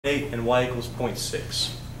8 and y equals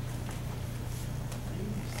 0.6.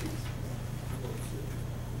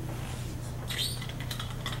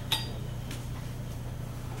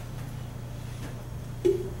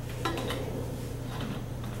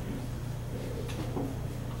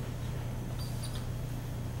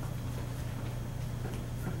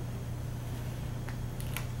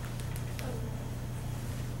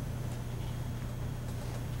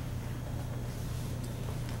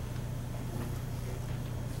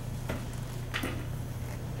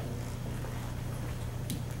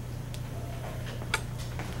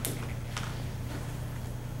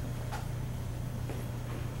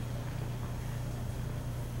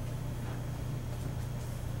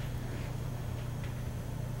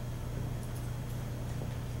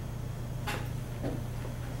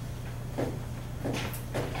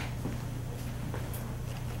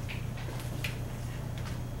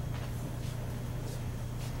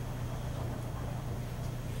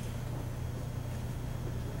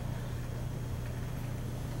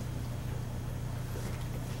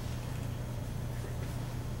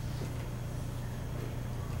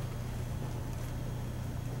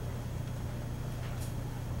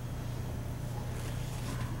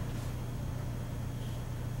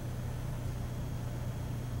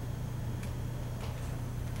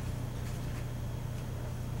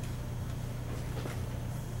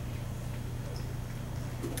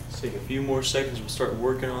 Take a few more seconds, we'll start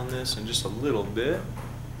working on this in just a little bit.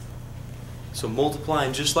 So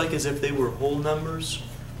multiplying just like as if they were whole numbers,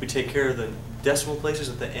 we take care of the decimal places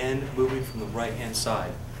at the end, moving from the right hand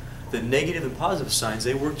side. The negative and positive signs,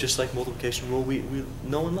 they work just like multiplication rule we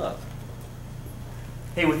know and love.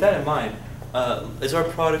 Hey, with that in mind, is our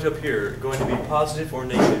product up here going to be positive or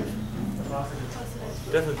negative?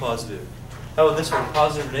 Positive. Definitely positive. How about this one,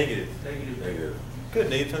 positive or negative? Negative. Good,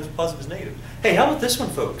 negative times positive is negative. Hey, how about this one,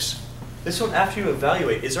 folks? This one, after you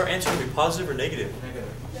evaluate, is our answer going to be positive or negative?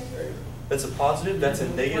 Negative. That's a positive, that's a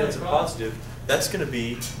negative, that's a positive. That's going to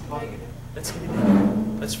be negative. That's going to be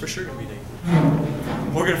negative. That's for sure going to be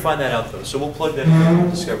negative. We're going to find that out, though, so we'll plug that in and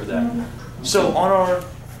discover that. So on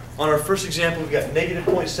our first example, we've got negative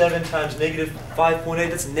 0.7 times negative 5.8.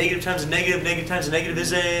 That's negative times a negative. Negative times a negative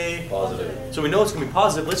is a positive. So we know it's going to be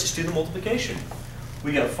positive. Let's just do the multiplication.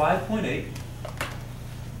 We got 5.8.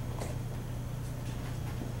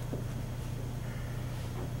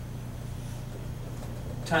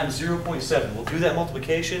 times 0.7. We'll do that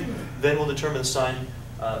multiplication, then we'll determine the sign.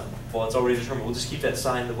 Well, it's already determined. We'll just keep that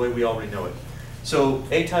sign the way we already know it. So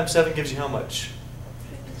 8 times 7 gives you how much?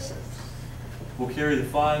 56. We'll carry the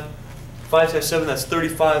 5. 5 times 7, that's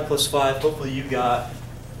 35 plus 5. Hopefully you got...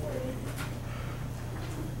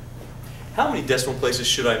 How many decimal places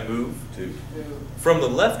should I move? 2. From the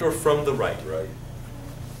left or from the right? Right.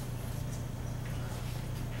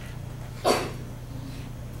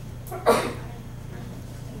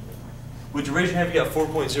 Would you raise your hand if you got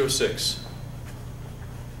 4.06?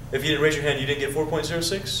 If you didn't raise your hand, you didn't get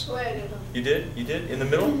 4.06? Oh, I did. You did? You did? In the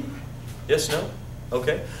middle? Yes, no?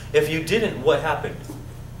 Okay. If you didn't, what happened?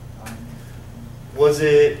 Was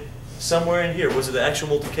it somewhere in here? Was it the actual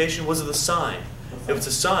multiplication? Was it the sign? If it's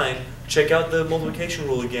a sign, check out the multiplication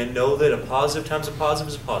rule again. Know that a positive times a positive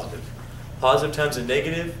is a positive. Positive times a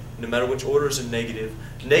negative, no matter which order, is a negative.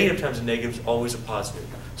 Negative times a negative is always a positive.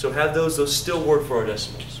 So have those still work for our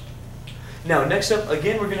decimals. Now, next up,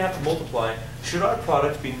 again, we're going to have to multiply. Should our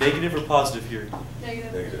product be negative or positive here?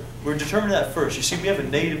 Negative. We're determining that first. You see, we have a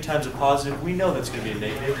negative times a positive. We know that's going to be a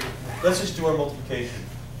negative. Let's just do our multiplication.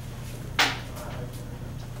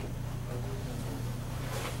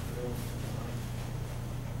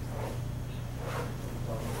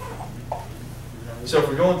 So if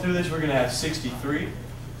we're going through this, we're going to have 63.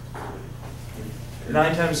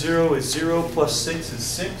 9 times 0 is 0, plus 6 is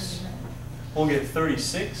 6. We'll get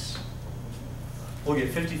 36. We'll get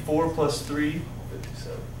 54 plus 3.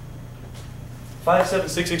 57. 5, 7,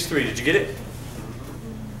 6, 6, 3. Did you get it?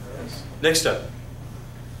 Yes. Next up.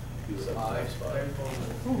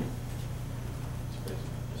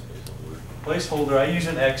 Placeholder. I use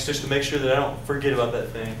an X just to make sure that I don't forget about that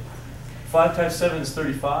thing. 5 times 7 is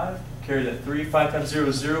 35. Carry that 3. 5 times 0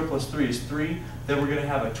 is 0 plus 3 is 3. Then we're going to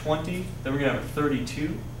have a 20. Then we're going to have a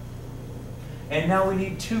 32. And now we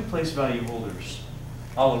need 2 place value holders.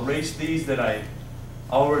 I'll erase these that I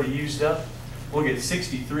already used up. We'll get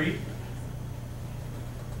 63.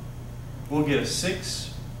 We'll get a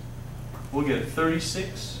 6. We'll get a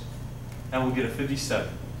 36. And we'll get a 57.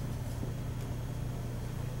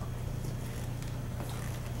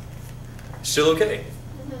 Still okay?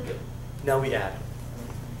 Mm-hmm. Now we add.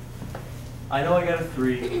 I know I got a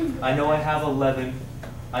 3. I know I have 11.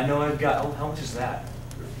 I know I've got, oh, how much is that?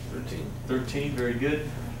 13. 13, very good.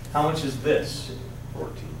 How much is this?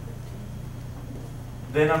 14.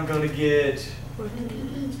 Then I'm going to get,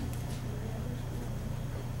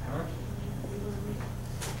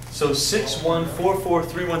 so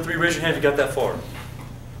 6144313. Raise your hand if you got that far.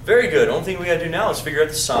 Very good. Only thing we got to do now is figure out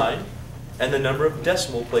the sign and the number of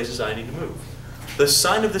decimal places I need to move. The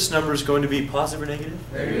sign of this number is going to be positive or negative?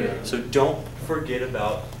 Negative. So don't forget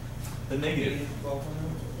about the negative.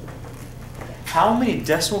 How many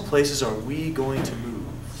decimal places are we going to move?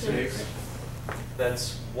 6.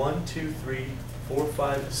 That's 1, 2, 3, 4,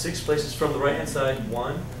 5, 6 places from the right hand side.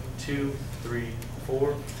 1, 2, 3,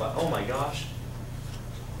 4, 5. Oh my gosh.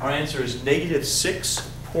 Our answer is negative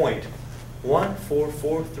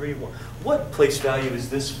 6.14431. What place value is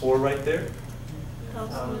this for right there?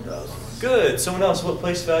 Good. Someone else, what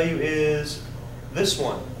place value is this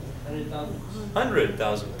one? 100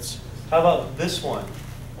 thousandths. How about this one?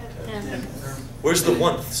 Where's the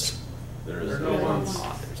oneths? There's no ones.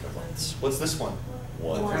 Ah, there's no ones. What's this one?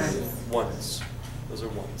 Ones. Those are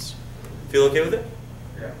ones. Feel okay with it?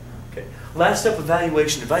 Yeah. Okay. Last step,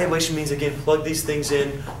 evaluation. Evaluation means, again, plug these things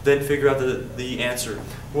in, then figure out the answer.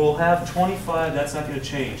 We'll have 25. That's not going to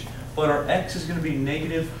change. But our x is going to be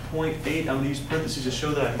negative 0.8. I'm going to use parentheses to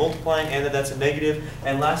show that I'm multiplying and that that's a negative.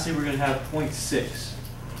 And lastly, we're going to have 0.6.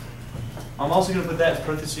 I'm also going to put that in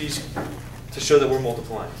parentheses to show that we're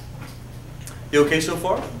multiplying. You okay so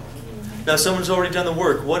far? Now, someone's already done the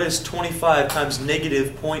work. What is 25 times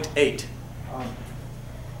negative 0.8?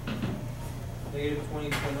 Negative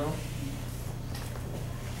 20.0.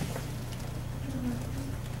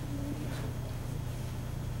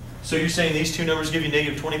 So you're saying these two numbers give you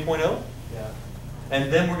negative 20.0? Yeah.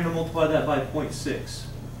 And then we're going to multiply that by 0.6.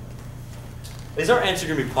 Is our answer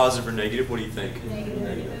going to be positive or negative? What do you think?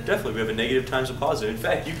 Negative. Definitely, we have a negative times a positive. In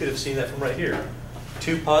fact, you could have seen that from right here.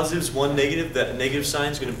 2 positives, 1 negative. That negative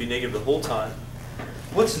sign is going to be negative the whole time.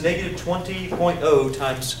 What's negative 20.0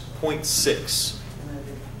 times 0.6?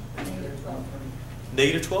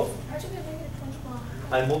 Negative 12? How'd you get negative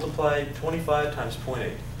 12? I multiplied 25 times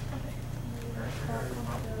 0.8.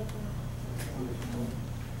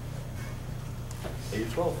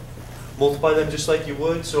 Negative 12. Multiply them just like you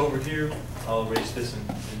would. So over here, I'll erase this and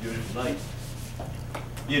do it tonight.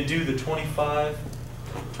 You do the 25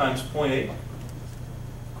 times 0.8.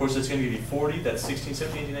 Of course, that's going to give you 40. That's 16,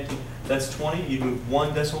 17, 18, 19. That's 20. You move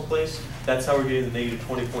 1 decimal place. That's how we're getting the negative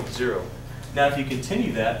 20.0. Now, if you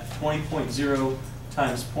continue that, 20.0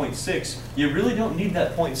 times 0.6, you really don't need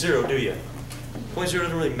that 0.0, do you? 0.0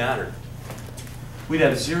 doesn't really matter. We'd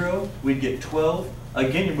have 0. We'd get 12.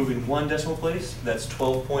 Again, you're moving 1 decimal place. That's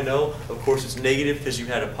 12.0. Of course, it's negative because you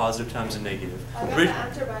had a positive times a negative. I got the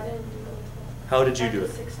answer, but I didn't do it. How did you do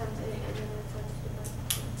it? 6 times 8, and then it's like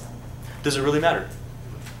Does it really matter?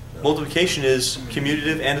 Multiplication is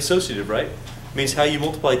commutative and associative, right? Means how you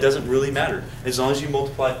multiply doesn't really matter. As long as you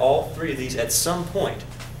multiply all 3 of these at some point,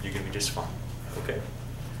 you're going to be just fine. Okay?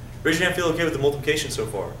 Raise your hand, feel okay with the multiplication so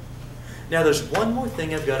far? Now, there's one more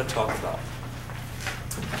thing I've got to talk about.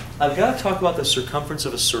 I've got to talk about the circumference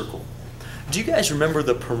of a circle. Do you guys remember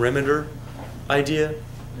the perimeter idea?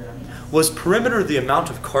 Was perimeter the amount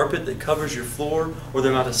of carpet that covers your floor, or the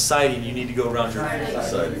amount of siding you need to go around your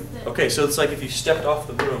Siding. Okay, so it's like if you stepped off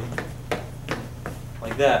the room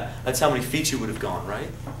like that, that's how many feet you would have gone, right?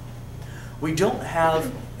 We don't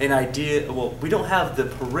have an idea, well, we don't have the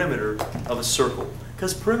perimeter of a circle,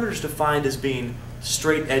 because perimeter is defined as being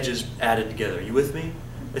straight edges added together. You with me?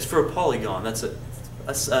 It's for a polygon. That's a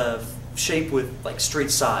shape with like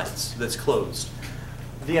straight sides that's closed.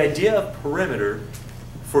 The idea of perimeter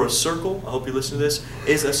for a circle, I hope you listen to this,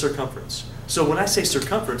 is a circumference. So when I say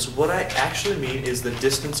circumference, what I actually mean is the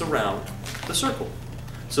distance around the circle.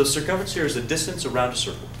 So circumference here is the distance around a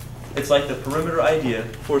circle. It's like the perimeter idea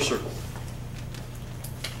for a circle.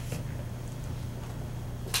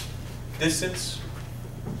 Distance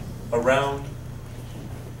around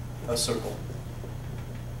a circle.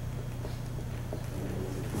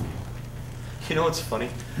 You know what's funny?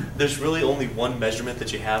 There's really only one measurement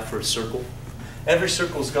that you have for a circle. Every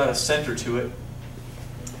circle's got a center to it.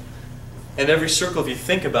 And every circle, if you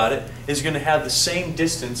think about it, is going to have the same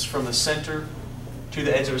distance from the center to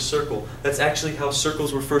the edge of a circle. That's actually how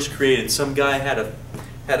circles were first created. Some guy had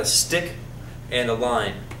a stick and a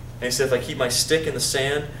line. And he said, if I keep my stick in the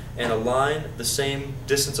sand and a line the same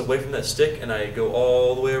distance away from that stick, and I go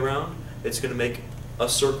all the way around, it's going to make a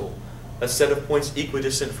circle. A set of points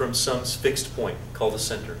equidistant from some fixed point called a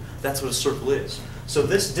center. That's what a circle is. So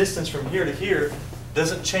this distance from here to here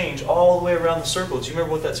doesn't change all the way around the circle. Do you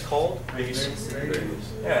remember what that's called? Radius.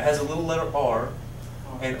 Yeah, it has a little letter R,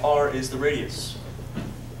 and R is the radius.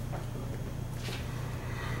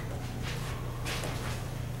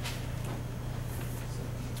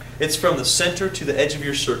 It's from the center to the edge of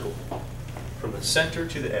your circle. From the center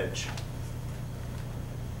to the edge.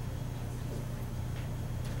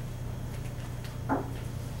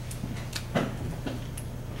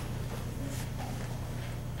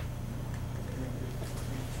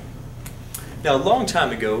 Now, a long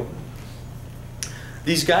time ago,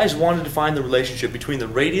 these guys wanted to find the relationship between the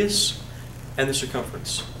radius and the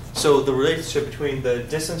circumference. So the relationship between the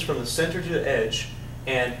distance from the center to the edge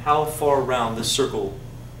and how far around the circle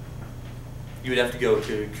you would have to go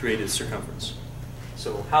to create a circumference.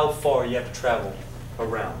 So how far you have to travel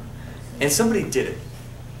around. And somebody did it.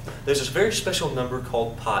 There's this very special number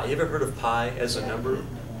called pi. You ever heard of pi as a number?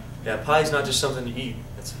 Yeah, pi is not just something to eat.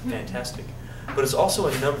 That's fantastic. But it's also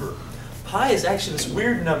a number. Pi is actually this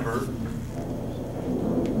weird number.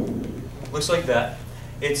 Looks like that.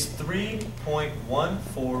 It's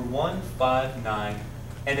 3.14159,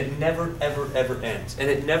 and it never, ever, ever ends. And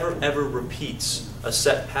it never, ever repeats a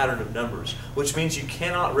set pattern of numbers, which means you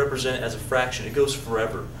cannot represent it as a fraction. It goes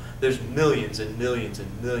forever. There's millions and millions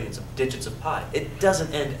and millions of digits of pi. It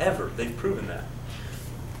doesn't end ever. They've proven that.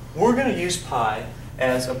 We're going to use pi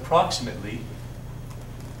as approximately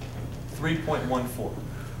 3.14.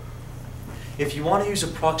 If you want to use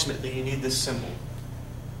approximately, you need this symbol.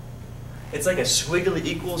 It's like a squiggly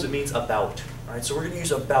equals, it means about. All right, so we're going to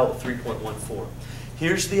use about 3.14.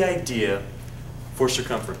 Here's the idea for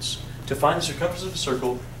circumference. To find the circumference of a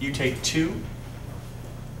circle, you take 2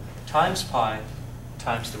 times pi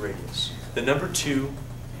times the radius. The number 2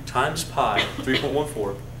 times pi,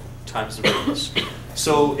 3.14, times the radius.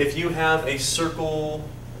 So if you have a circle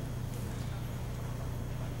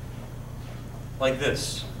like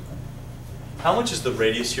this, how much is the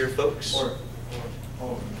radius here, folks? 4.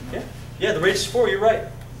 Yeah. Yeah, the radius is 4, you're right.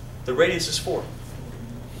 The radius is 4.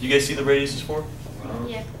 You guys see the radius is 4?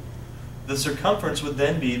 Yeah. The circumference would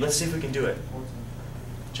then be, let's see if we can do it.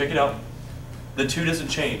 Check it out. The 2 doesn't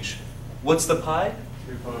change. What's the pi?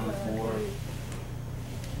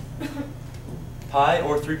 3.4. Pi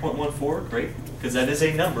or 3.14, great, because that is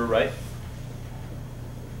a number, right?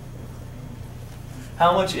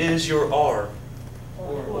 How much is your r?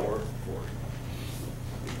 4.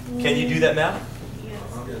 Can you do that math?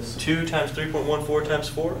 Yes. 2 times 3.14 times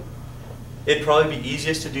 4? It'd probably be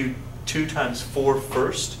easiest to do 2 times 4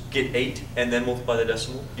 first, get 8, and then multiply the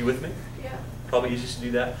decimal. You with me? Yeah. Probably easiest to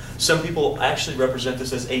do that. Some people actually represent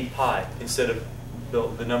this as 8 pi instead of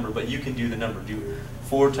the number, but you can do the number. Do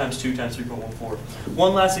 4 times 2 times 3.14.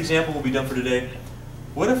 One last example will be done for today.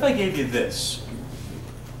 What if I gave you this?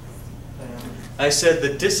 I said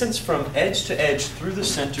the distance from edge to edge through the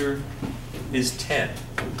center is 10.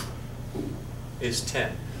 Is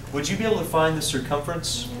 10. Would you be able to find the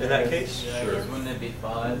circumference in that case? Yeah, I Sure. guess wouldn't it be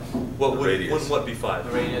 5? What The would, radius. wouldn't what be 5?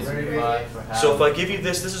 The radius would be 5 for half. So if I give you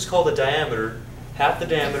this is called a diameter. Half the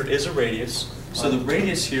diameter is a radius. So the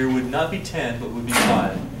radius here would not be 10, but would be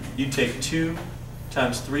 5. You'd take 2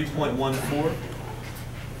 times 3.14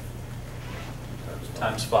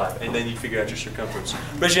 times 5, and then you figure out your circumference.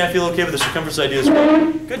 Raise your hand if you feel okay with the circumference idea as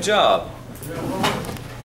well. Good job.